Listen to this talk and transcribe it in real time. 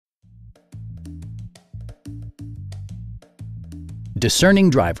Discerning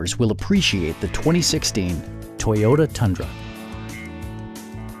drivers will appreciate the 2016 Toyota Tundra.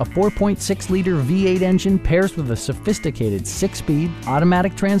 A 4.6-liter V8 engine pairs with a sophisticated 6-speed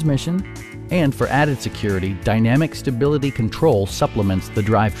automatic transmission, and for added security, dynamic stability control supplements the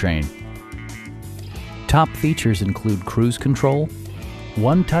drivetrain. Top features include cruise control,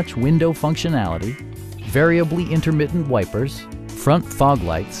 one-touch window functionality, variably intermittent wipers, front fog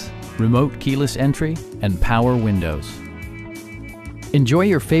lights, remote keyless entry, and power windows. Enjoy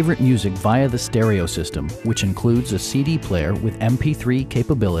your favorite music via the stereo system, which includes a CD player with MP3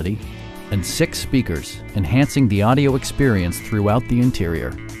 capability and 6 speakers, enhancing the audio experience throughout the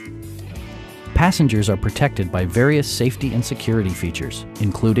interior. Passengers are protected by various safety and security features,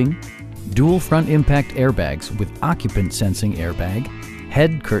 including dual front impact airbags with occupant sensing airbag,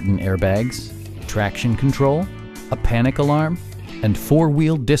 head curtain airbags, traction control, a panic alarm, and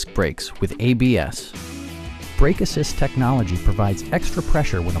 4-wheel disc brakes with ABS. Brake assist technology provides extra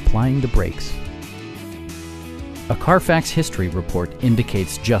pressure when applying the brakes. A Carfax history report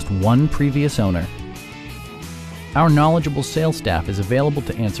indicates just one previous owner. Our knowledgeable sales staff is available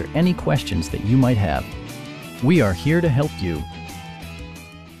to answer any questions that you might have. We are here to help you.